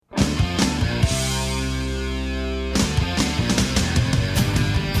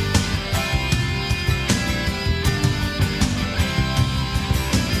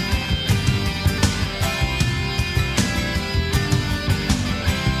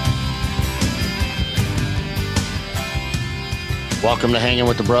Welcome to Hanging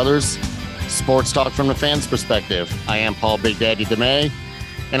with the Brothers, sports talk from the fans' perspective. I am Paul Big Daddy DeMay,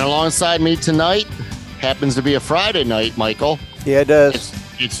 and alongside me tonight happens to be a Friday night, Michael. Yeah, it does.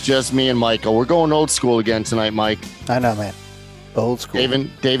 It's just me and Michael. We're going old school again tonight, Mike. I know, man. Old school.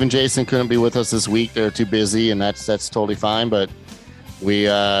 Dave and Jason couldn't be with us this week. They're too busy, and that's totally fine. But we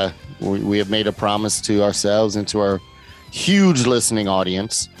have made a promise to ourselves and to our huge listening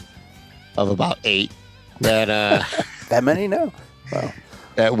audience of about 8 that that many? No. Wow.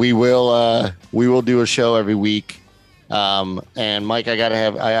 That we will do a show every week. And Mike, I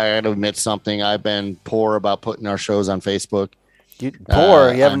gotta admit something. I've been poor about putting our shows on Facebook. You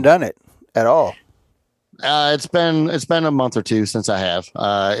haven't done it at all. It's been a month or two since I have.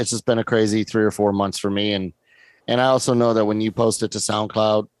 It's just been a crazy 3 or 4 months for me. And I also know that when you post it to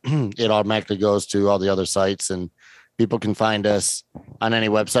SoundCloud, it automatically goes to all the other sites and people can find us on any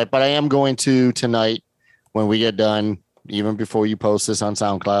website. But I am going to tonight when we get done, even before you post this on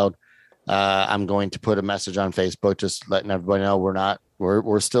SoundCloud, I'm going to put a message on Facebook, just letting everybody know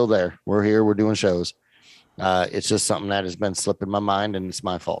we're still there. We're here. We're doing shows. It's just something that has been slipping my mind and it's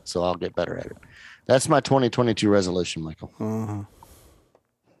my fault. So I'll get better at it. That's my 2022 resolution, Michael. Mm-hmm.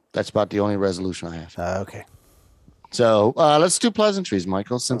 That's about the only resolution I have. Okay. So let's do pleasantries,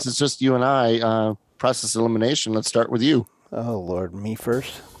 Michael. Since it's just you and I, process elimination, let's start with you. Oh, Lord, me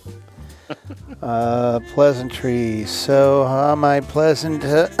first? Pleasantries. So how am I pleasant?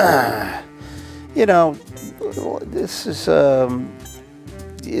 This is,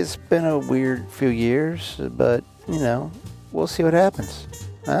 it's been a weird few years, but, we'll see what happens.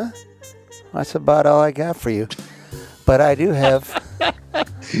 Huh? That's about all I got for you. But I do have.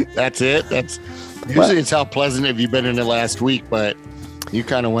 That's it? Usually it's how pleasant have you been in the last week, but you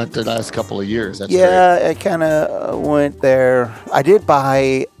kind of went the last couple of years. That's yeah, great. I kind of went there. I did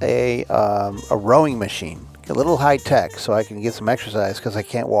buy a rowing machine, a little high tech, so I can get some exercise because I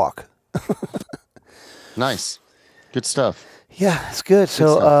can't walk. Nice. Good stuff. Yeah, it's good.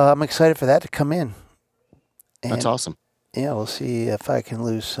 So I'm excited for that to come in. And, that's awesome. Yeah, we'll see if I can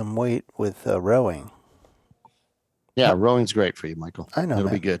lose some weight with rowing. Yeah, rowing's great for you, Michael. I know, it'll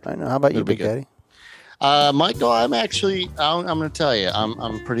man. be good. I know. How about you, Big Daddy? Michael, I'm going to tell you,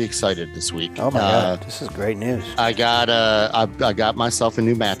 I'm pretty excited this week. Oh my God, this is great news. I got myself a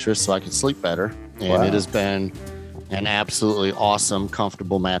new mattress so I can sleep better, and It has been an absolutely awesome,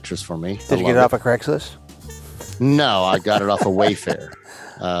 comfortable mattress for me. Did you get it off of Craigslist? No, I got it off of Wayfair.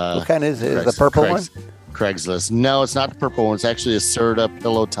 What kind is it? Is it the purple one? Craigslist. No, it's not the purple one. It's actually a Serta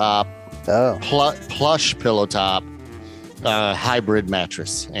pillow top, plush pillow top. Hybrid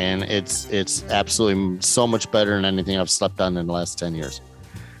mattress, and it's absolutely so much better than anything I've slept on in the last 10 years.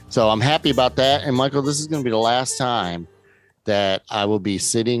 So I'm happy about that. And Michael, this is going to be the last time that I will be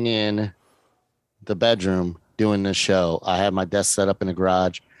sitting in the bedroom doing this show. I have my desk set up in the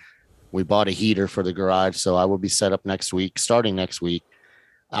garage. We bought a heater for the garage, so I will be set up starting next week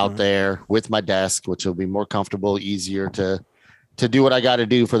out there with my desk, which will be more comfortable, easier to do what I got to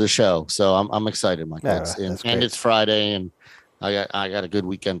do for the show. So I'm excited, Mike. That's and it's Friday, and I got a good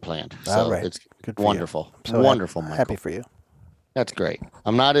weekend planned. So it's good, wonderful. So wonderful, Michael. Happy for you. That's great.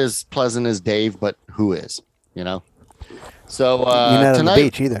 I'm not as pleasant as Dave, but who is, So you're not tonight, on the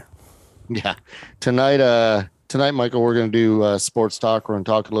beach either. Yeah. Tonight, Michael, we're going to do sports talk. We're going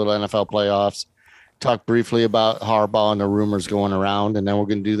to talk a little NFL playoffs, talk briefly about Harbaugh and the rumors going around, and then we're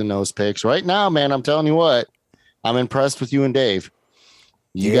going to do the nose picks. Right now, man, I'm telling you what, I'm impressed with you and Dave.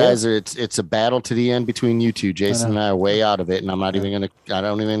 You guys are, it's a battle to the end between you two. Jason and I are way out of it, and I'm not even going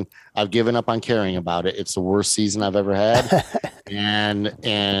to, I've given up on caring about it. It's the worst season I've ever had. and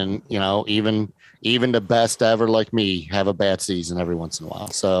even the best ever like me have a bad season every once in a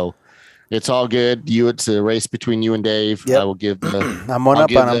while. So it's all good. It's a race between you and Dave. Yep. I will give I'm one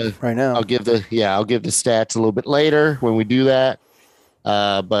up on him right now. I'll give the stats a little bit later when we do that.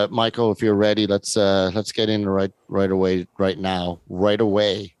 But Michael, if you're ready, let's get in right away right now.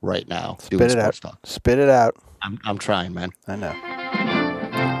 Spit it out. Talk. Spit it out. I'm trying, man. I know.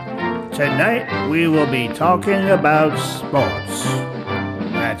 Tonight we will be talking about sports.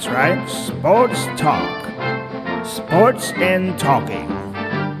 That's right, sports talk. Sports and talking.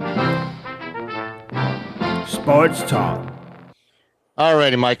 Sports talk. All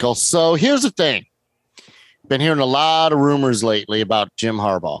righty, Michael. So here's the thing. Been hearing a lot of rumors lately about Jim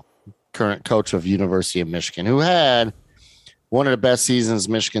Harbaugh, current coach of University of Michigan, who had one of the best seasons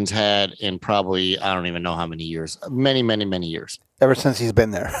Michigan's had in probably, I don't even know how many years, many, many, many years. Ever since he's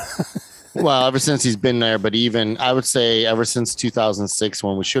been there. Well, ever since he's been there, but even I would say ever since 2006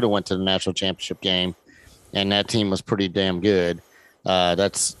 when we should have went to the national championship game, and that team was pretty damn good.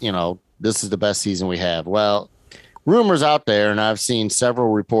 This is the best season we have. Well, rumors out there, and I've seen several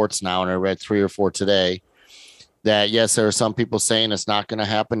reports now, and I read 3 or 4 today, that yes, there are some people saying it's not going to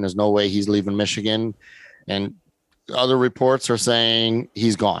happen. There's no way he's leaving Michigan. And other reports are saying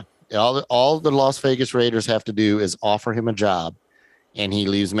he's gone. All the Las Vegas Raiders have to do is offer him a job, and he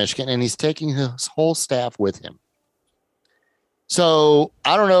leaves Michigan, and he's taking his whole staff with him. So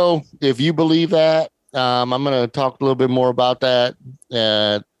I don't know if you believe that. I'm going to talk a little bit more about that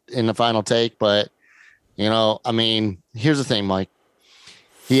in the final take. But, I mean, here's the thing, Mike.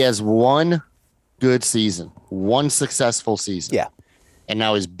 He has one good season, one successful season. Yeah. And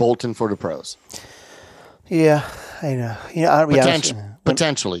now he's bolting for the pros. Yeah, I know. I'll be honest,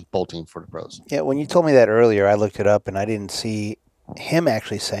 potentially bolting for the pros. Yeah, when you told me that earlier, I looked it up and I didn't see him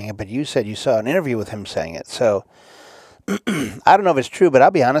actually saying it, but you said you saw an interview with him saying it. So I don't know if it's true, but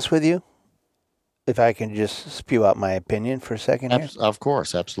I'll be honest with you. If I can just spew out my opinion for a second here. Of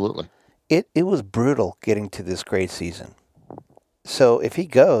course, absolutely. It was brutal getting to this great season. So if he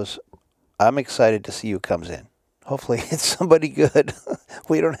goes, I'm excited to see who comes in. Hopefully it's somebody good.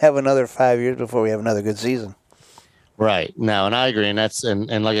 We don't have another 5 years before we have another good season. Right. No, and I agree. And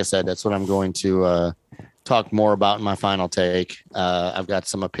and like I said, that's what I'm going to talk more about in my final take. I've got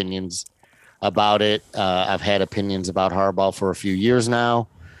some opinions about it. I've had opinions about Harbaugh for a few years now.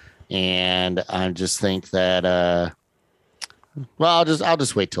 And I just think that, I'll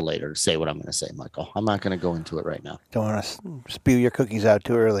just wait till later to say what I'm going to say, Michael. I'm not going to go into it right now. Don't want to spew your cookies out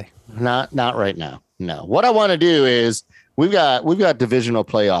too early. Not right now. No. What I want to do is we've got divisional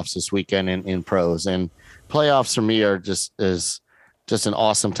playoffs this weekend in pros, and playoffs for me are just an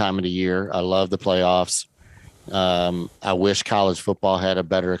awesome time of the year. I love the playoffs. I wish college football had a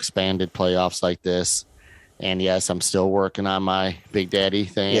better expanded playoffs like this. And yes, I'm still working on my Big Daddy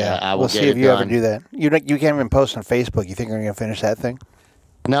thing. Yeah, I will we'll get see if you done. ever do that. You can't even post on Facebook. You think you're going to finish that thing?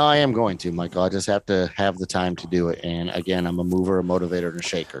 No, I am going to, Michael. I just have to have the time to do it. And again, I'm a mover, a motivator, and a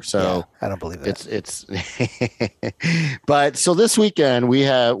shaker. So yeah, I don't believe that. It's but so this weekend we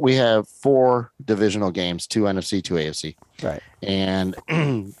have 4 divisional games, 2 NFC, 2 AFC. Right. And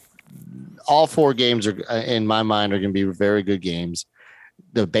all 4 games are, in my mind, are going to be very good games.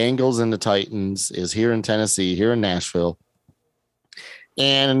 The Bengals and the Titans is here in Tennessee, here in Nashville.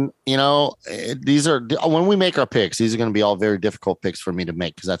 And, these are, when we make our picks, these are going to be all very difficult picks for me to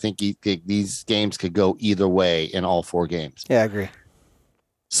make because I think these games could go either way in all 4 games. Yeah, I agree.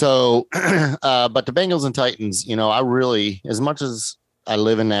 So, but the Bengals and Titans, I really, as much as I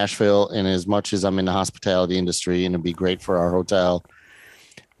live in Nashville and as much as I'm in the hospitality industry and it'd be great for our hotel,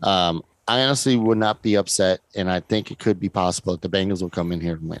 I honestly would not be upset, and I think it could be possible that the Bengals will come in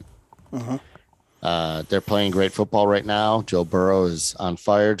here and win. Mm-hmm. They're playing great football right now. Joe Burrow is on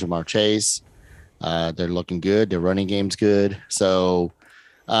fire. Jamar Chase. They're looking good. Their running game's good. So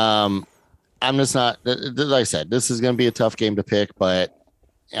I'm just not – like I said, this is going to be a tough game to pick, but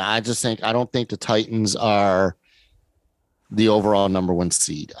I don't think the Titans are the overall number 1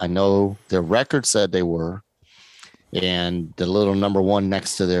 seed. I know their record said they were. And the little number 1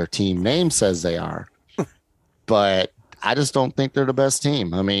 next to their team name says they are. But I just don't think they're the best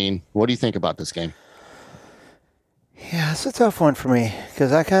team. I mean, what do you think about this game? Yeah, it's a tough one for me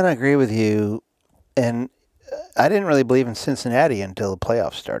because I kind of agree with you. And I didn't really believe in Cincinnati until the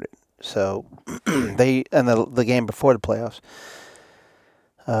playoffs started. So the game before the playoffs.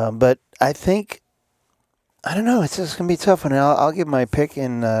 But I think, I don't know, it's just going to be a tough one. I'll give my pick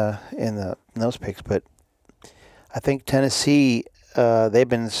in those picks, but I think Tennessee, they've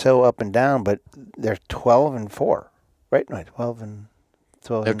been so up and down, but they're 12-4, right? No, 12 and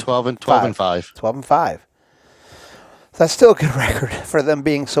 12. They're 12 and 5. 12-5. That's still a good record for them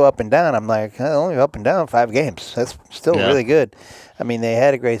being so up and down. I'm like, only up and down 5 games. That's still really good. I mean, they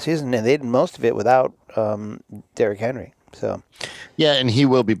had a great season, and they did most of it without Derrick Henry. So, yeah, and he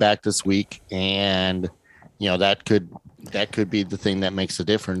will be back this week, and that could be the thing that makes the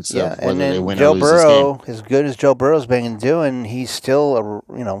difference. Yeah, of whether and then they win Joe or lose Burrow, this game. as good as Joe Burrow's been doing, he's still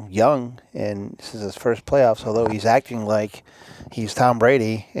young, and this is his first playoffs. Although he's acting like he's Tom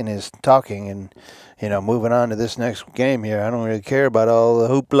Brady in his talking, and moving on to this next game here. I don't really care about all the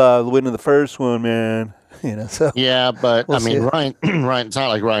hoopla, winning the first one, man. So yeah, but we'll I mean, see. Ryan, it's not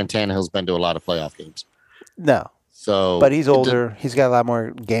like Ryan Tannehill's been to a lot of playoff games. No, so but he's older. He's got a lot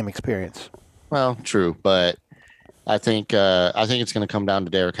more game experience. Well, true, but I think it's going to come down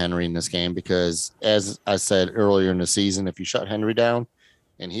to Derrick Henry in this game because, as I said earlier in the season, if you shut Henry down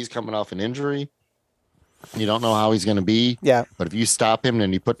and he's coming off an injury, you don't know how he's going to be. Yeah. But if you stop him,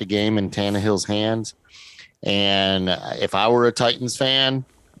 then you put the game in Tannehill's hands. And if I were a Titans fan,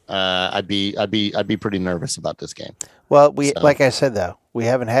 I'd be pretty nervous about this game. Well, like I said though, we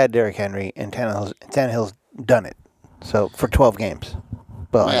haven't had Derrick Henry, and Tannehill's done it. So for 12 games.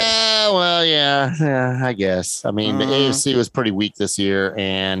 But Yeah, I guess. I mean, the AFC was pretty weak this year,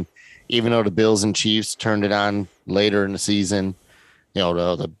 and even though the Bills and Chiefs turned it on later in the season,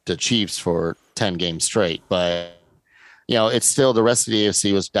 the Chiefs for 10 games straight, but it's still the rest of the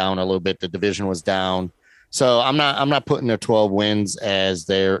AFC was down a little bit. The division was down. So I'm not putting their 12 wins as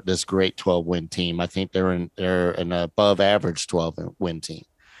this great 12-win team. I think they're an above average 12-win team.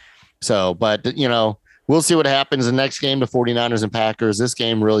 So, but we'll see what happens in the next game, the 49ers and Packers. This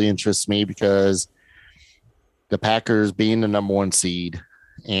game really interests me because the Packers being the number 1 seed.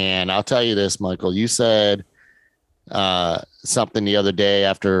 And I'll tell you this, Michael, you said something the other day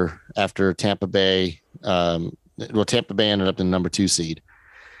after Tampa Bay. Tampa Bay ended up in the number 2 seed.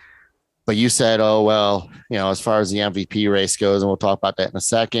 But you said, as far as the MVP race goes, and we'll talk about that in a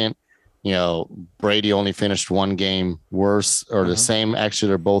second, Brady only finished 1 game worse or the same. Actually,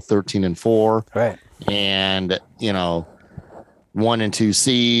 they're both 13-4. Right. And, 1 and 2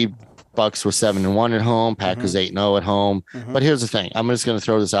 seed. Bucks were 7-1 at home. Packers 8-0 at home. But here's the thing. I'm just going to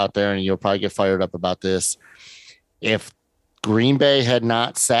throw this out there, and you'll probably get fired up about this. If Green Bay had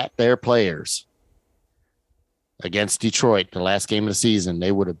not sat their players against Detroit, the last game of the season,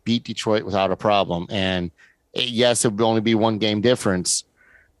 they would have beat Detroit without a problem. And yes, it would only be 1 game difference,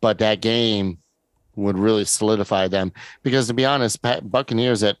 but that game would really solidify them. Because to be honest,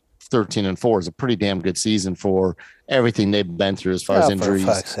 Buccaneers at 13-4 is a pretty damn good season for everything they've been through as far as injuries,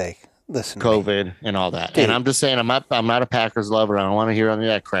 for fuck's sake. Listen, COVID, and all that. Dude. And I'm just saying, I'm not a Packers lover. I don't want to hear any of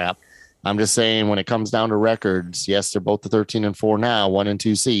that crap. I'm just saying, when it comes down to records, yes, they're both the 13-4 now, 1 and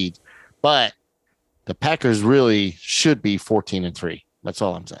 2 seeds, but the Packers really should be 14-3. That's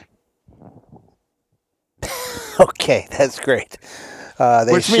all I'm saying. Okay, that's great.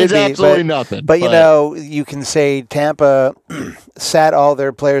 Which means absolutely nothing. But you can say Tampa sat all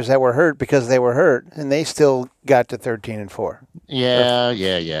their players that were hurt because they were hurt, and they still got to 13-4. Yeah.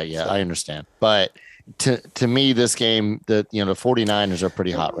 So. I understand. But to me, this game, the 49ers are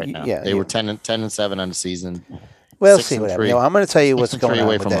pretty hot right now. Yeah, they were 10-7 on the season. We'll see what happens. I'm going to tell you what's going on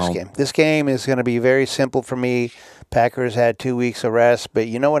with this game. This game is going to be very simple for me. Packers had 2 weeks of rest, but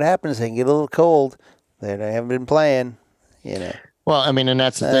you know what happens? They can get a little cold. They haven't been playing, Well, I mean, and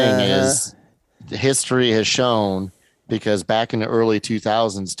that's the thing is history has shown, because back in the early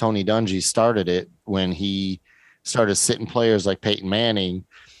 2000s, Tony Dungy started it when he started sitting players like Peyton Manning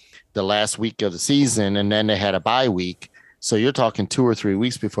the last week of the season, and then they had a bye week. So you're talking 2 or 3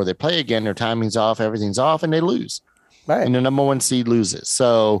 weeks before they play again. Their timing's off, everything's off, and they lose. Right. And the number 1 seed loses.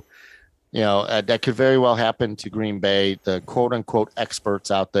 So, that could very well happen to Green Bay. The quote unquote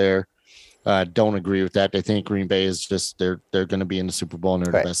experts out there don't agree with that. They think Green Bay is just they're going to be in the Super Bowl and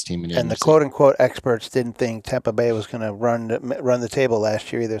they're the best team in the NFC. And the quote unquote experts didn't think Tampa Bay was going to run the table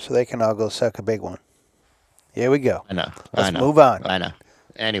last year either, so they can all go suck a big one. Here we go. I know. Let's move on. I know.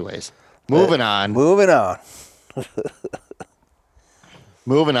 Anyways, moving on. Moving on.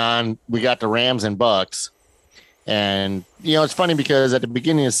 Moving on. We got the Rams and Bucks. And, it's funny because at the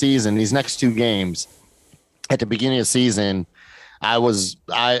beginning of the season, these next 2 games, at the beginning of the season, I was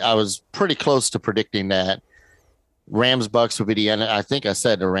pretty close to predicting that Rams Bucks would be I think I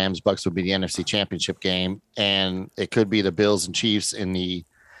said the Rams Bucks would be the NFC Championship game, and it could be the Bills and Chiefs in the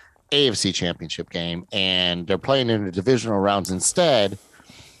AFC Championship game, and they're playing in the divisional rounds instead.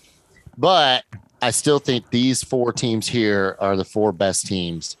 But I still think these 4 teams here are the 4 best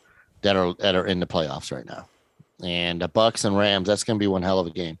teams that are in the playoffs right now. And the Bucks and Rams, that's going to be one hell of a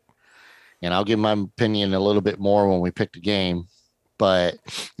game. And I'll give my opinion a little bit more when we pick the game. And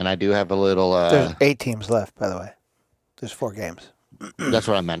I do have a little. There's 8 teams left, by the way. There's 4 games. That's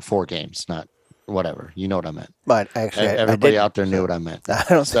what I meant. 4 games, not whatever. You know what I meant. But actually, everybody out there knew what I meant. I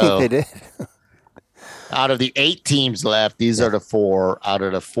don't think they did. Out of the 8 teams left, these are the 4. Out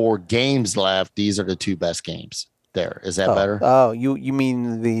of the 4 games left, these are the 2 best games. There. Is that better? Oh, you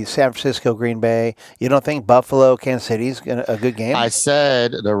mean the San Francisco, Green Bay. You don't think Buffalo, Kansas City's a good game? I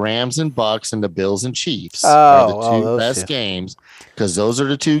said the Rams and Bucks and the Bills and Chiefs are the 2 best games, because those are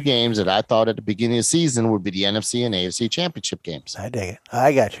the 2 games that I thought at the beginning of the season would be the NFC and AFC championship games. I dig it.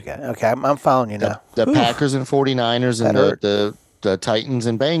 I got you, guys. Okay, I'm following you now. The Packers and 49ers and the Titans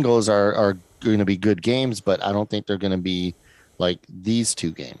and Bengals are going to be good games, but I don't think they're going to be like these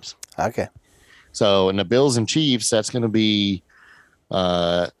 2 games. Okay. So in the Bills and Chiefs, that's going to be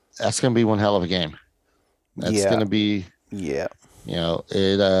one hell of a game. That's going to be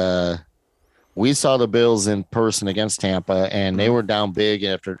we saw the Bills in person against Tampa, and they were down big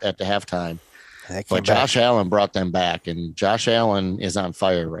at the halftime. But Josh Allen brought them back, and Josh Allen is on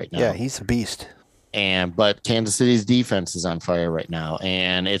fire right now. Yeah, he's a beast. But Kansas City's defense is on fire right now,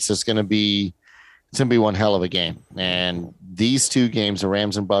 and it's just going to be It's going to be one hell of a game. And these two games, the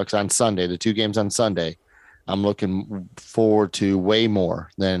Rams and Bucks on Sunday, the two games on Sunday, I'm looking forward to way more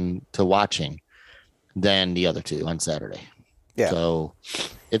than to watching than the other two on Saturday. Yeah. So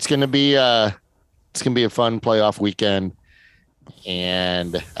it's going to be a fun playoff weekend.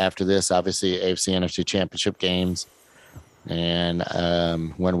 And after this, obviously AFC NFC championship games. And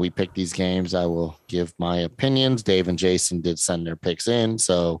when we pick these games, I will give my opinions. Dave and Jason did send their picks in.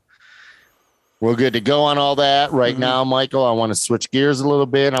 So we're good to go on all that right now, Michael. I want to switch gears a little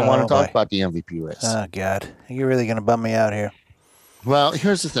bit. I want to talk about the MVP race. Oh, God. You're really going to bum me out here. Well,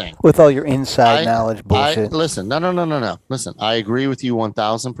 here's the thing. With all your inside knowledge bullshit. Listen, no. Listen, I agree with you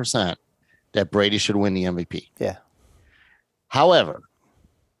 1,000% that Brady should win the MVP. Yeah. However,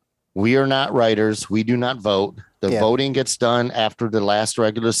 we are not writers. We do not vote. The voting gets done after the last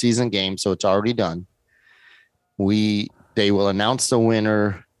regular season game, so it's already done. They will announce the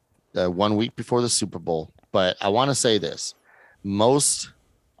winner 1 week before the Super Bowl. But I want to say this. Most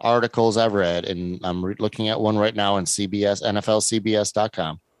articles I've read, and I'm looking at one right now on CBS,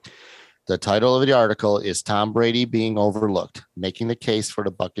 NFLCBS.com. The title of the article is Tom Brady being overlooked, making the case for the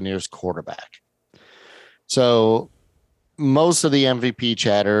Buccaneers quarterback. So most of the MVP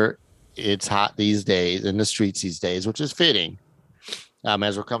chatter, it's hot these days in the streets these days, which is fitting.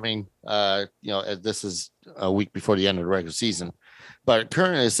 As we're coming, this is a week before the end of the regular season. But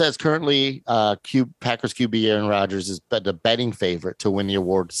currently, Packers QB Aaron Rodgers is the betting favorite to win the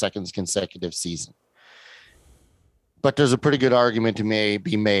award second consecutive season. But there's a pretty good argument to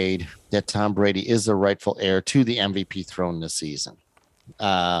be made that Tom Brady is the rightful heir to the MVP throne this season.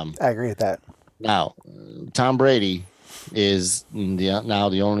 I agree with that. Now, Tom Brady is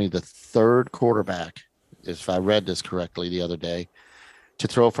only the third quarterback, if I read this correctly the other day, to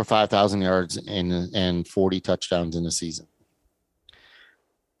throw for 5,000 yards and 40 touchdowns in the season.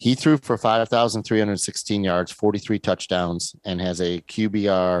 He threw for 5,316 yards, 43 touchdowns, and has a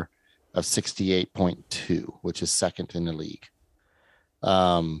QBR of 68.2, which is second in the league.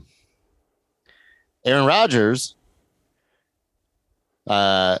 Aaron Rodgers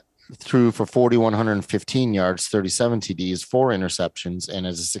threw for 4,115 yards, 37 TDs, 4 interceptions, and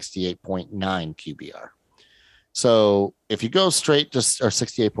has a 68.9 QBR. So if you go straight, or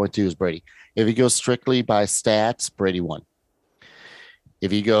 68.2 is Brady. If you go strictly by stats, Brady won.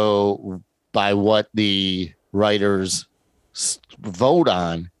 If you go by what the writers vote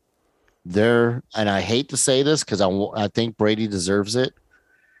on, and I hate to say this because I think Brady deserves it.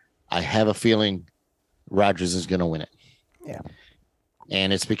 I have a feeling Rodgers is going to win it. Yeah.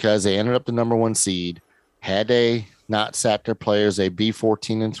 And it's because they ended up the number 1 seed. Had they not sat their players, they'd be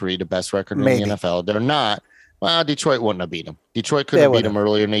 14-3, the best record in the NFL. They're not. Well, Detroit wouldn't have beat them. Detroit could have beat them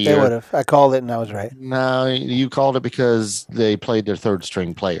earlier in the year. They would have. I called it, and I was right. No, you called it because they played their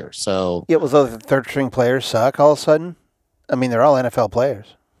third-string players. So it was those third-string players suck all of a sudden? I mean, they're all NFL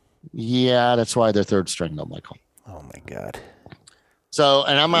players. Yeah, that's why they're third-string, though, Michael. Oh, my God. So,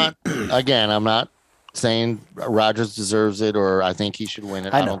 and I'm not saying Rodgers deserves it or I think he should win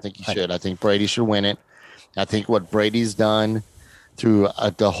it. I don't think he should. I think Brady should win it. I think what Brady's done through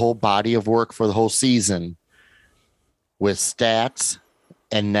the whole body of work for the whole season with stats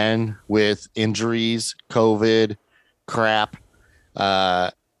and then with injuries, COVID, crap,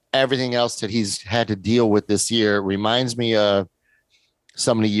 everything else that he's had to deal with this year reminds me of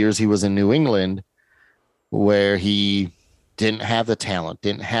some of the years he was in New England where he didn't have the talent,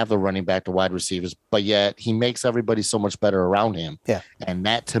 didn't have the running back, the wide receivers, but yet he makes everybody so much better around him. Yeah. And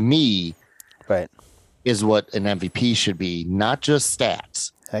that to me is what an MVP should be, not just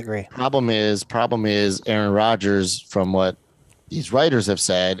stats. I agree. Problem is Aaron Rodgers, from what these writers have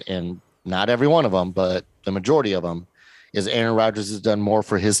said, and not every one of them, but the majority of them, is Aaron Rodgers has done more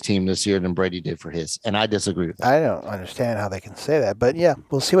for his team this year than Brady did for his. And I disagree with that. I don't understand how they can say that. But, yeah,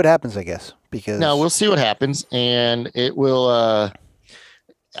 we'll see what happens, I guess. No, we'll see what happens. And it will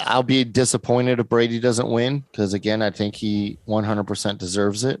I'll be disappointed if Brady doesn't win because, again, I think he 100%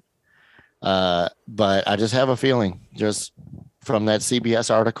 deserves it. But I just have a feeling just from that CBS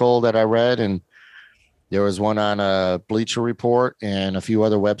article that I read, and there was one on a Bleacher Report and a few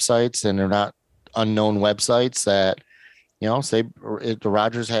other websites, and they're not unknown websites that, say the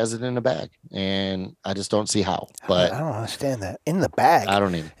Rodgers has it in the bag, and I just don't see how. But I don't understand that. In the bag? I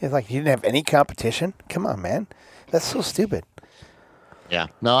don't even. It's like you didn't have any competition? Come on, man. That's so stupid. Yeah.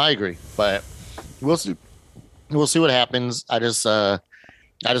 No, I agree. But we'll see. We'll see what happens. I just know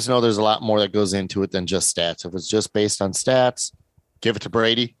there's a lot more that goes into it than just stats. If it's just based on stats, give it to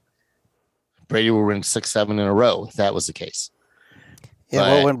Brady. Brady will win 6-7 in a row if that was the case. Yeah,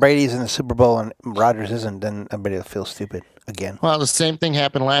 well, when Brady's in the Super Bowl and Rodgers isn't, then everybody will feel stupid again. Well, the same thing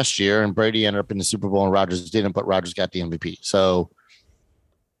happened last year, and Brady ended up in the Super Bowl and Rodgers didn't, but Rodgers got the MVP. So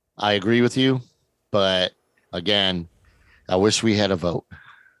I agree with you. But again, I wish we had a vote.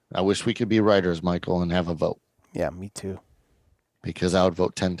 I wish we could be writers, Michael, and have a vote. Yeah, me too. Because I would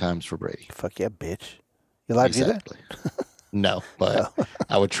vote 10 times for Brady. Fuck yeah, bitch. You allowed to do that? No, but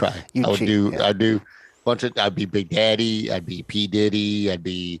I would try. I'd be Big Daddy, I'd be P. Diddy, I'd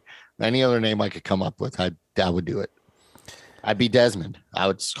be any other name I could come up with. I would do it. I'd be Desmond. I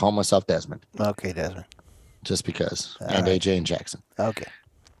would call myself Desmond. Okay, Desmond. Just because. And right. AJ and Jackson. Okay.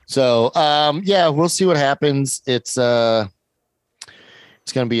 So, we'll see what happens. It's going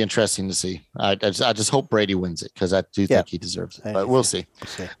to be interesting to see. I just hope Brady wins it because I do think he deserves it. But we'll see.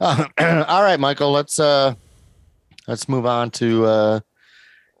 All right, Michael. Let's move on to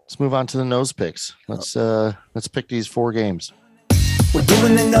the nose picks. Let's pick these 4 games. We're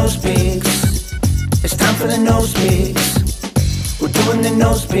doing the nose picks. It's time for the nose picks. We're doing the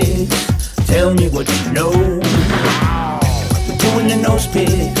nose picks. Tell me what you know. We're doing the nose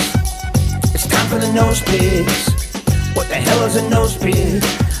picks. It's time for the nose picks. What the hell is a nose pick?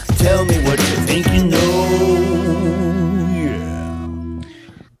 Tell me what you think you know. Yeah.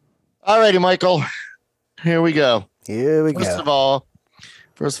 All righty, Michael. Here we go. First of all,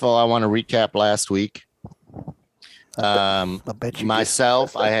 I want to recap last week.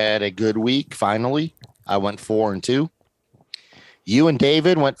 Myself, I had a good week. Finally, I went 4-2. You and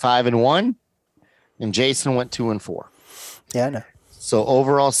David went 5-1, and Jason went 2-4. Yeah, I know. So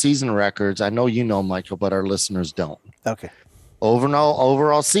overall season records, I know you know, Michael, but our listeners don't. Okay.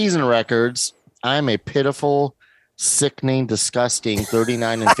 Overall season records, I'm a pitiful, sickening, disgusting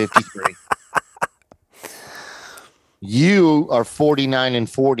 39-53. You are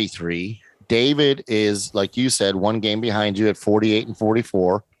 49-43. David is, like you said, 1 game behind you at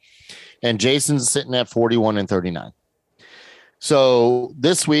 48-44. And Jason's sitting at 41-39. So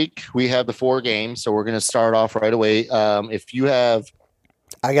this week we have the 4 games. So we're going to start off right away. If you have,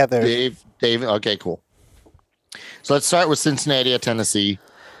 I got there. Dave. Okay, cool. So let's start with Cincinnati at Tennessee.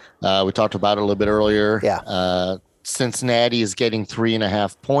 We talked about it a little bit earlier. Yeah. Cincinnati is getting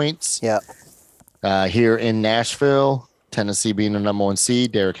 3.5 points. Yeah. Here in Nashville, Tennessee being the number 1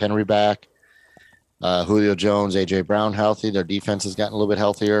 seed, Derrick Henry back, Julio Jones, AJ Brown healthy. Their defense has gotten a little bit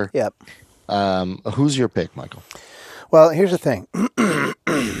healthier. Yep. Who's your pick, Michael? Well, here's the thing.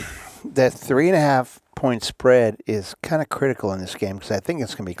 That 3.5 point spread is kind of critical in this game because I think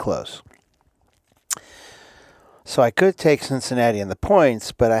it's going to be close. So I could take Cincinnati in the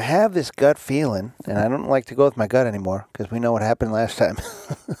points, but I have this gut feeling, and I don't like to go with my gut anymore because we know what happened last time.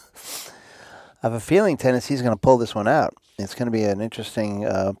 I have a feeling Tennessee's going to pull this one out. It's going to be an interesting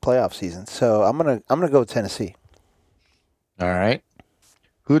playoff season. So I'm gonna go with Tennessee. All right.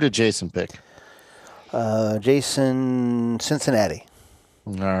 Who did Jason pick? Jason, Cincinnati.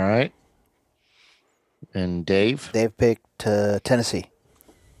 All right. And Dave? Dave picked Tennessee.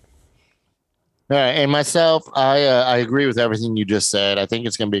 All right. And myself, I agree with everything you just said. I think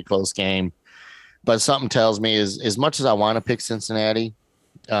it's going to be a close game. But something tells me is as much as I want to pick Cincinnati,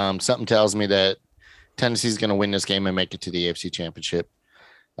 something tells me that Tennessee's going to win this game and make it to the AFC Championship.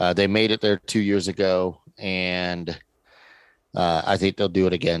 They made it there 2 years ago, and I think they'll do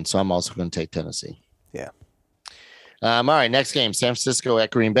it again. So I'm also going to take Tennessee. Yeah. All right. Next game, San Francisco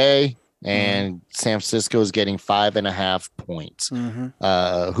at Green Bay, and San Francisco is getting 5.5 points.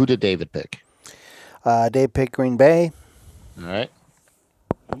 Mm-hmm. Who did David pick? Dave picked Green Bay. All right.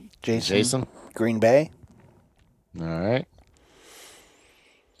 Jason. Green Bay. All right.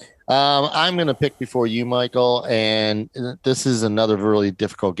 I'm going to pick before you, Michael, and this is another really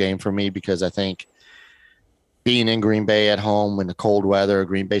difficult game for me because I think being in Green Bay at home in the cold weather,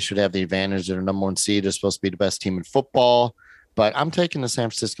 Green Bay should have the advantage. They're number 1 seed. They're supposed to be the best team in football, but I'm taking the San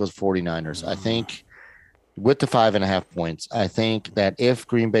Francisco 49ers. I think with the 5.5 points, I think that if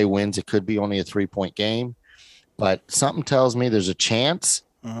Green Bay wins, it could be only a 3-point game, but something tells me there's a chance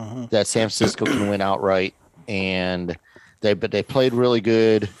that San Francisco can win outright, and they played really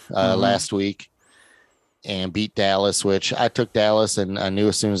good last week and beat Dallas, which I took Dallas, and I knew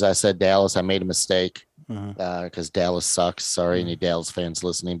as soon as I said Dallas, I made a mistake because Dallas sucks. Sorry, any Dallas fans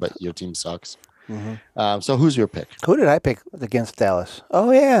listening, but your team sucks. So who's your pick? Who did I pick against Dallas?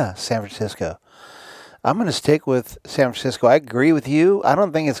 Oh, yeah, San Francisco. I'm going to stick with San Francisco. I agree with you. I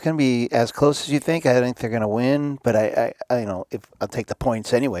don't think it's going to be as close as you think. I think they're going to win, but I if I'll take the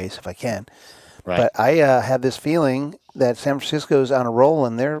points anyways if I can. Right. But I have this feeling that San Francisco's on a roll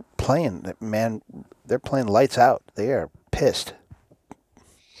and they're playing. Man, they're playing lights out. They are pissed.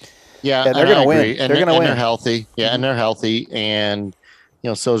 Yeah, they're going to win. They're going to win. They're healthy. Yeah, and they're healthy. And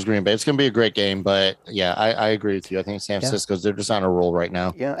so is Green Bay. It's going to be a great game, but yeah, I agree with you. I think San Francisco's they're just on a roll right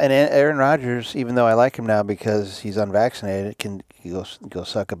now. Yeah, and Aaron Rodgers, even though I like him now because he's unvaccinated, can go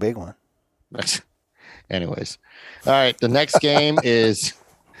suck a big one. Anyways, all right. The next game is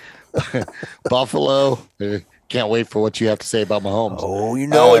Buffalo. Can't wait for what you have to say about Mahomes. Oh, you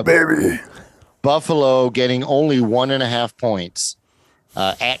know it, baby. Buffalo getting only 1.5 points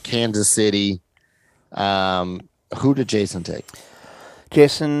at Kansas City. Who did Jason take?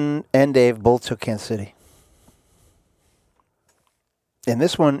 Jason and Dave both took Kansas City. And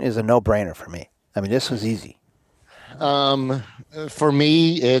this one is a no-brainer for me. I mean, this was easy. For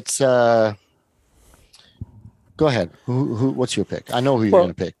me, it's go ahead. What's your pick? I know who you're going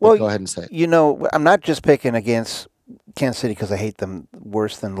to pick. But go ahead and say it. I'm not just picking against Kansas City because I hate them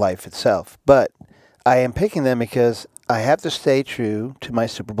worse than life itself, but I am picking them because I have to stay true to my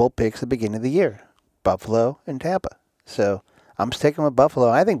Super Bowl picks at the beginning of the year, Buffalo and Tampa. So I'm sticking with Buffalo.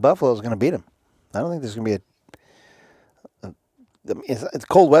 I think Buffalo is going to beat them. I don't think there's going to be it's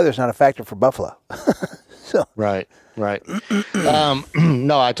cold weather is not a factor for Buffalo. So Right.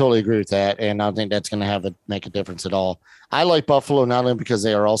 No, I totally agree with that, and I don't think that's going to make a difference at all. I like Buffalo not only because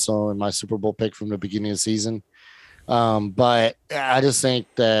they are also in my Super Bowl pick from the beginning of the season, but I just think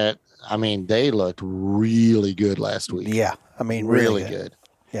that they looked really good last week. Yeah, really good.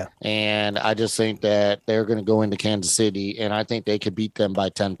 Yeah, and I just think that they're going to go into Kansas City, and I think they could beat them by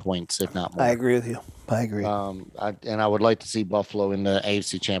 10 points, if not more. I agree with you. I agree. I would like to see Buffalo in the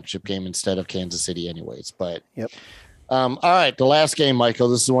AFC Championship game instead of Kansas City, anyways. But yep. All right, the last game, Michael.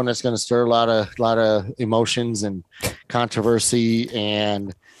 This is the one that's going to stir a lot of emotions and controversy.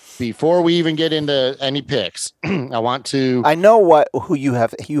 And before we even get into any picks, I know who you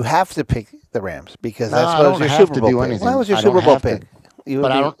have. You have to pick the Rams because that's what was your Super Bowl pick. That was your Super Bowl pick.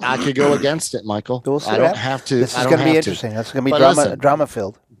 I could go against it, Michael. I don't have to. This is going to be interesting. That's going to be drama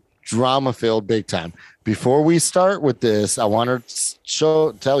filled. Drama filled big time. Before we start with this, I want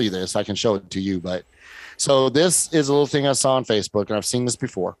to tell you this. I can show it to you, but so this is a little thing I saw on Facebook, and I've seen this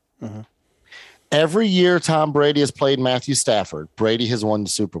before. Mm-hmm. Every year Tom Brady has played Matthew Stafford, Brady has won the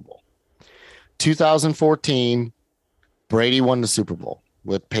Super Bowl. 2014, Brady won the Super Bowl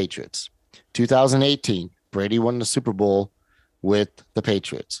with Patriots. 2018, Brady won the Super Bowl with the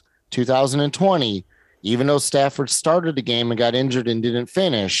Patriots. 2020, even though Stafford started the game and got injured and didn't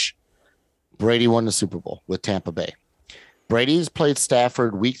finish, Brady won the Super Bowl with Tampa Bay. Brady's played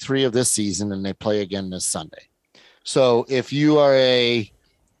Stafford week 3 of this season, and they play again this Sunday. So if you are a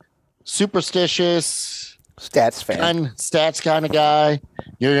superstitious stats kind of guy,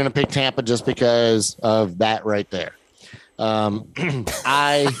 you're going to pick Tampa just because of that right there. I'm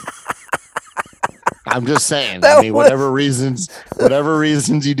just saying. Whatever reasons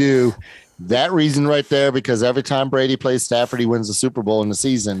you do, that reason right there, because every time Brady plays Stafford, he wins the Super Bowl in the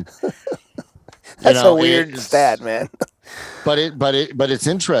season. That's a weird stat, man. But it's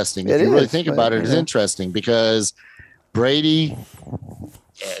interesting. If you really think about it, it's interesting because Brady,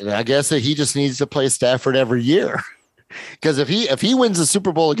 I guess that he just needs to play Stafford every year. Because if he wins the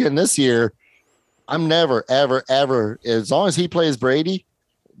Super Bowl again this year, I'm never, ever, ever, as long as he plays Brady,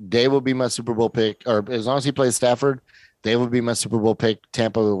 they will be my Super Bowl pick. Or as long as he plays Stafford, they will be my Super Bowl pick.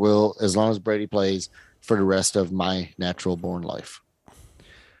 Tampa will, as long as Brady plays, for the rest of my natural born life.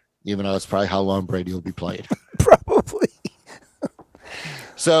 Even though it's probably how long Brady will be playing. Probably.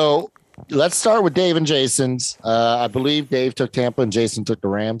 So let's start with Dave and Jason's. I believe Dave took Tampa and Jason took the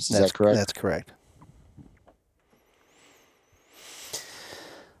Rams. Is that correct? That's correct.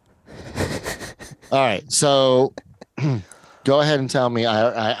 All right. So go ahead and tell me.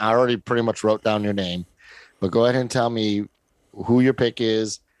 I already pretty much wrote down your name, but go ahead and tell me who your pick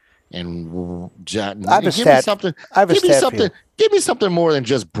is. And give me something more than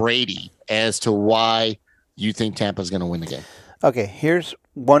just Brady as to why you think Tampa's going to win the game. Okay, here's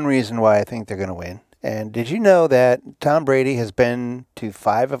one reason why I think they're going to win. And did you know that Tom Brady has been to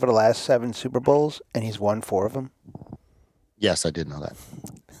 5 of the last 7 Super Bowls, and he's won 4 of them? Yes, I did know that.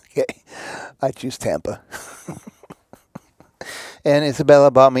 Okay, I choose Tampa. And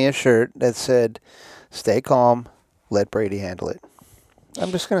Isabella bought me a shirt that said, "Stay calm, let Brady handle it."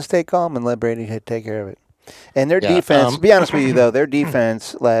 I'm just going to stay calm and let Brady take care of it. And their defense, to be honest with you, though, their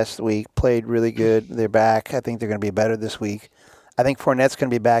defense last week played really good. They're back. I think they're going to be better this week. I think Fournette's going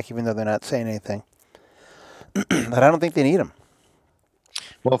to be back, even though they're not saying anything. But I don't think they need him.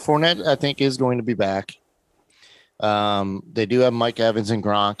 Well, Fournette, I think, is going to be back. They do have Mike Evans and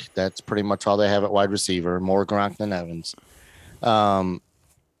Gronk. That's pretty much all they have at wide receiver. More Gronk than Evans.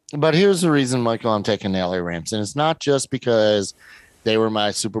 But here's the reason, Michael, I'm taking the LA Rams. And it's not just because they were my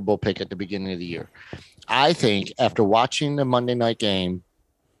Super Bowl pick at the beginning of the year. I think after watching the Monday night game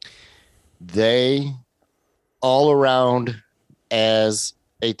they all around as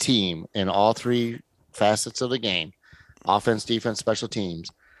a team in all three facets of the game, offense, defense, special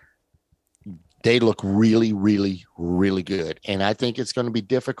teams, they look really, really, really good. And I think it's going to be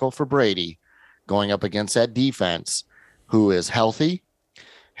difficult for Brady going up against that defense who is healthy,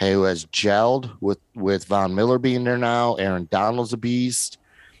 who has gelled with Von Miller being there now. Aaron Donald's a beast.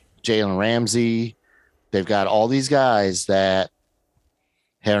 Jalen Ramsey. They've got all these guys that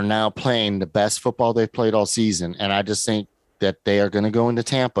are now playing the best football they've played all season. And I just think that they are going to go into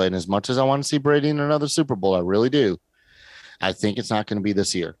Tampa. And as much as I want to see Brady in another Super Bowl, I really do. I think it's not going to be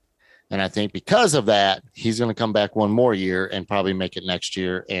this year. And I think because of that, he's going to come back one more year and probably make it next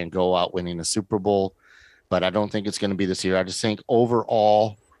year and go out winning the Super Bowl. But I don't think it's going to be this year. I just think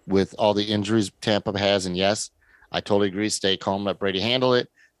overall, with all the injuries Tampa has, and yes, I totally agree, stay calm, let Brady handle it.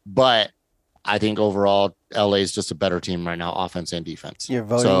 But I think overall, LA is just a better team right now, offense and defense. You're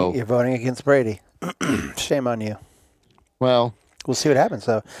voting against Brady. Shame on you. Well, we'll see what happens.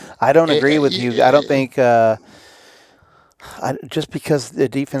 So I don't agree with you. I don't think just because the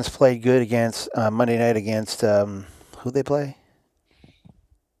defense played good against Monday night against who they play?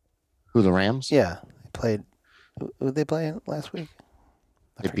 Who, the Rams? Yeah, they played. Who did they play last week?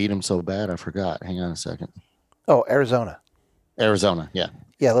 They beat them so bad, I forgot. Hang on a second. Oh, Arizona. Arizona, yeah.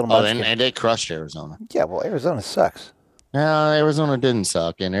 Yeah, a little. Oh, and they crushed Arizona. Yeah, well, Arizona sucks. No, Arizona didn't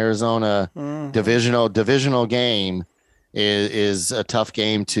suck, and Arizona divisional game is a tough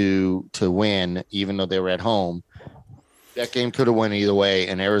game to win, even though they were at home. That game could have went either way,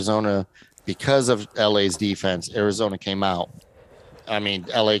 and Arizona, because of LA's defense, Arizona came out. I mean,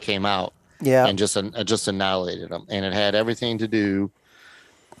 LA came out, and just annihilated them, and it had everything to do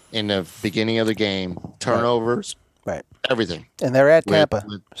in the beginning of the game, turnovers, right, everything. And they're at Tampa,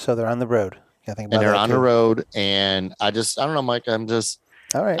 so they're on the road. I think, and they're on the road, and I don't know, Mike. I'm just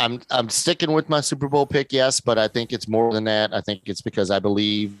all right. I'm sticking with my Super Bowl pick, yes, but I think it's more than that. I think it's because I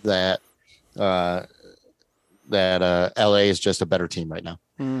believe that LA is just a better team right now.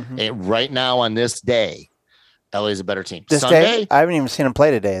 Mm-hmm. And right now on this day, LA is a better team. This Sunday, day, I haven't even seen them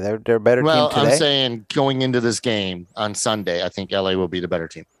play today. They're a better team today. Well, I'm saying going into this game on Sunday, I think LA will be the better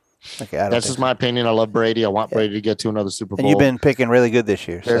team. Okay, that's just my opinion. I love Brady. I want Brady to get to another Super Bowl. And you've been picking really good this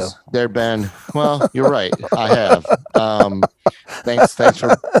year. Well, you're right. I have. Thanks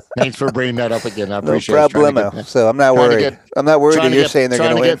for bringing that up again. I appreciate it. No problemo. So I'm not worried. I'm not worried that you're saying they're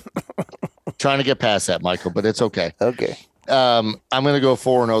going to win. Trying to get past that, Michael, but it's okay. Okay. I'm going to go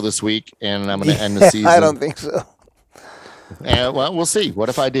 4-0 this week, and I'm going to end the season. I don't think so. Well, we'll see. What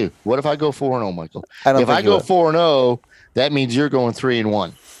if I do? What if I go 4-0, Michael? If I go 4-0, that means you're going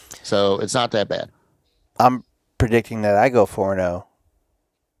 3-1. So it's not that bad. I'm predicting that I go 4-0,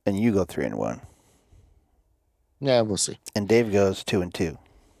 and you go 3-1. Yeah, we'll see. And Dave goes 2-2.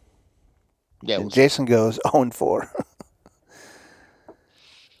 Yeah, and Jason goes 0-4.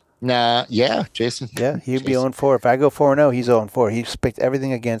 Nah, yeah, Jason. Yeah, he'd be 0-4. If I go 4-0, he's 0-4. He's picked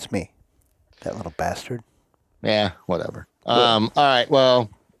everything against me. That little bastard. Yeah, whatever. All right, well,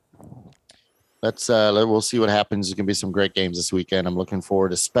 we'll see what happens. There's going to be some great games this weekend. I'm looking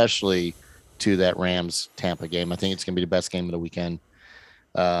forward especially to that Rams-Tampa game. I think it's going to be the best game of the weekend.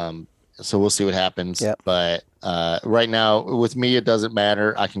 So we'll see what happens. Yep. But right now, with me, it doesn't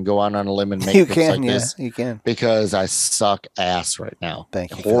matter. I can go on a limb and make picks like this. You can. Because I suck ass right now.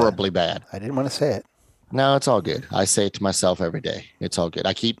 Thank you. Horribly bad. I didn't want to say it. No, it's all good. I say it to myself every day. It's all good.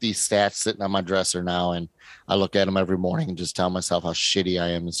 I keep these stats sitting on my dresser now, and I look at them every morning and just tell myself how shitty I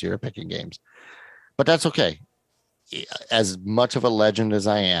am this year at picking games. But that's okay. As much of a legend as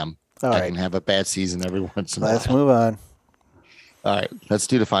I am, I can have a bad season every once in a while. Let's move on. All right, let's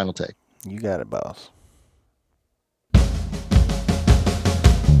do the final take. You got it, boss.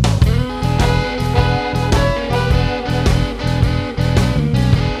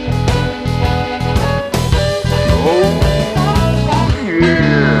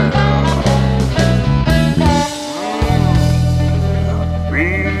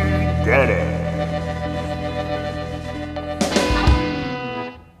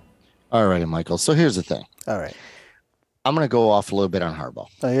 All right, Michael. So here's the thing. All right. I'm going to go off a little bit on Harbaugh.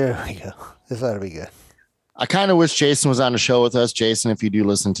 Oh, here we go. This ought to be good. I kind of wish Jason was on the show with us. Jason, if you do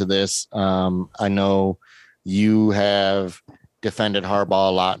listen to this, I know you have defended Harbaugh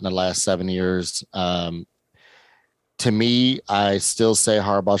a lot in the last 7 years. To me, I still say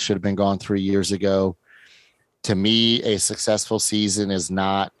Harbaugh should have been gone 3 years ago. To me, a successful season is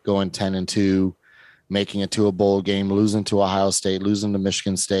not going 10-2, making it to a bowl game, losing to Ohio State, losing to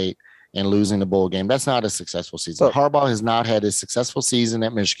Michigan State, and losing the bowl game. That's not a successful season. Harbaugh has not had a successful season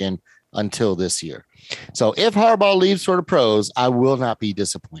at Michigan until this year. So if Harbaugh leaves for the pros, I will not be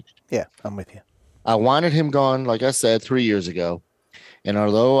disappointed. Yeah, I'm with you. I wanted him gone, like I said, 3 years ago. And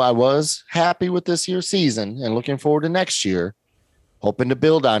although I was happy with this year's season and looking forward to next year, hoping to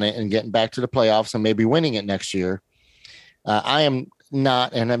build on it and getting back to the playoffs and maybe winning it next year, I am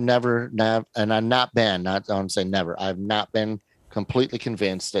not, and I've not been completely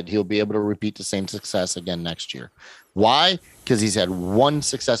convinced that he'll be able to repeat the same success again next year. Why? Because he's had one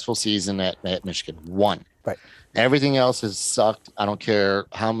successful season at Michigan. One. Right. Everything else has sucked. I don't care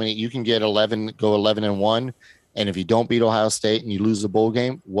how many you can get 11-1. And if you don't beat Ohio State and you lose the bowl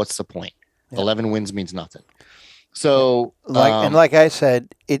game, what's the point? Yeah. 11 wins means nothing. So, like I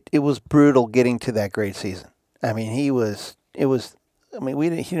said, it was brutal getting to that great season. I mean, he didn't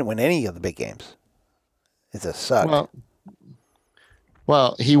win any of the big games. It just sucked.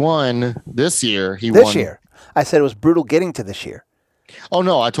 Well, he won this year. This year. I said it was brutal getting to this year. Oh,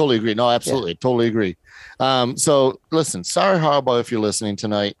 no, I totally agree. No, absolutely. Yeah. Totally agree. So, listen, sorry, Harbaugh, if you're listening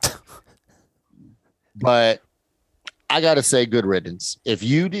tonight. But I got to say good riddance. If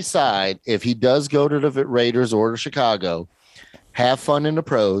you decide, if he does go to the Raiders or to Chicago, have fun in the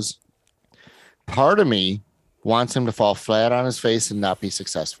pros, part of me wants him to fall flat on his face and not be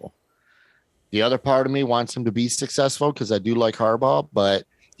successful. The other part of me wants him to be successful because I do like Harbaugh, but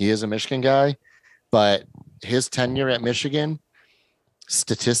he is a Michigan guy. But his tenure at Michigan,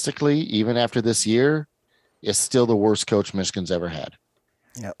 statistically, even after this year, is still the worst coach Michigan's ever had.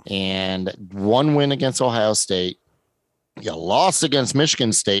 Yep. And one win against Ohio State. You lost against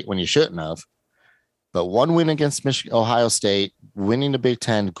Michigan State when you shouldn't have. But one win against Ohio State, winning the Big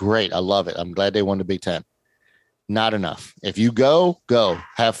Ten, great. I love it. I'm glad they won the Big Ten. Not enough. If you go.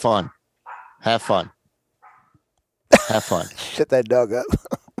 Have fun. Have fun. Have fun. Shut that dog up.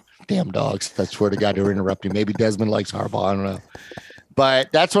 Damn dogs. I swear to God, they're interrupting. Maybe Desmond likes Harbaugh. I don't know.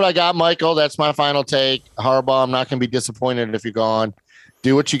 But that's what I got, Michael. That's my final take. Harbaugh, I'm not going to be disappointed if you're gone.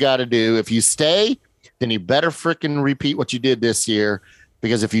 Do what you got to do. If you stay, then you better freaking repeat what you did this year.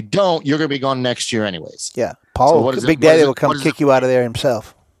 Because if you don't, you're going to be gone next year anyways. Yeah. Paul, Big Daddy will come kick you out of there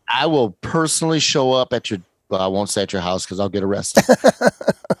himself. I will personally show up at I won't say at your house because I'll get arrested.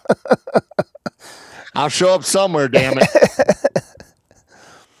 I'll show up somewhere, damn it.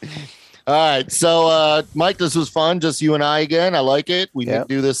 All right. So, Mike, this was fun. Just you and I again. I like it. We need to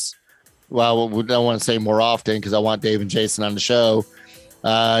do this. Well, we don't want to say more often because I want Dave and Jason on the show.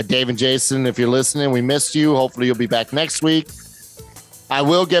 Dave and Jason, if you're listening, we missed you. Hopefully you'll be back next week. I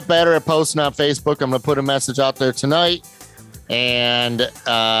will get better at posting on Facebook. I'm going to put a message out there tonight. And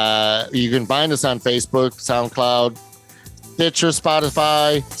you can find us on Facebook, SoundCloud, Stitcher,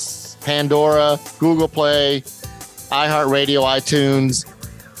 Spotify, Pandora, Google Play, iHeartRadio, iTunes.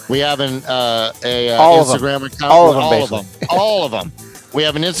 We have an Instagram account. All of them. We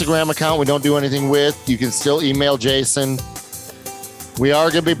have an Instagram account we don't do anything with. You can still email Jason. We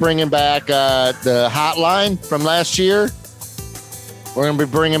are going to be bringing back the hotline from last year. We're going to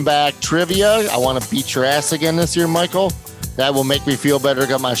be bringing back trivia. I want to beat your ass again this year, Michael. That will make me feel better.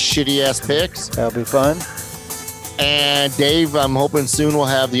 Got my shitty ass picks. That'll be fun. And Dave, I'm hoping soon we'll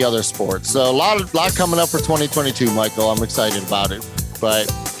have the other sports. So a lot coming up for 2022, Michael. I'm excited about it.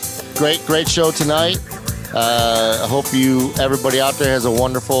 But great show tonight. I hope everybody out there has a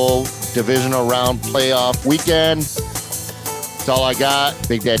wonderful divisional round playoff weekend. That's all I got.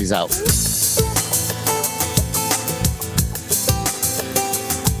 Big Daddy's out.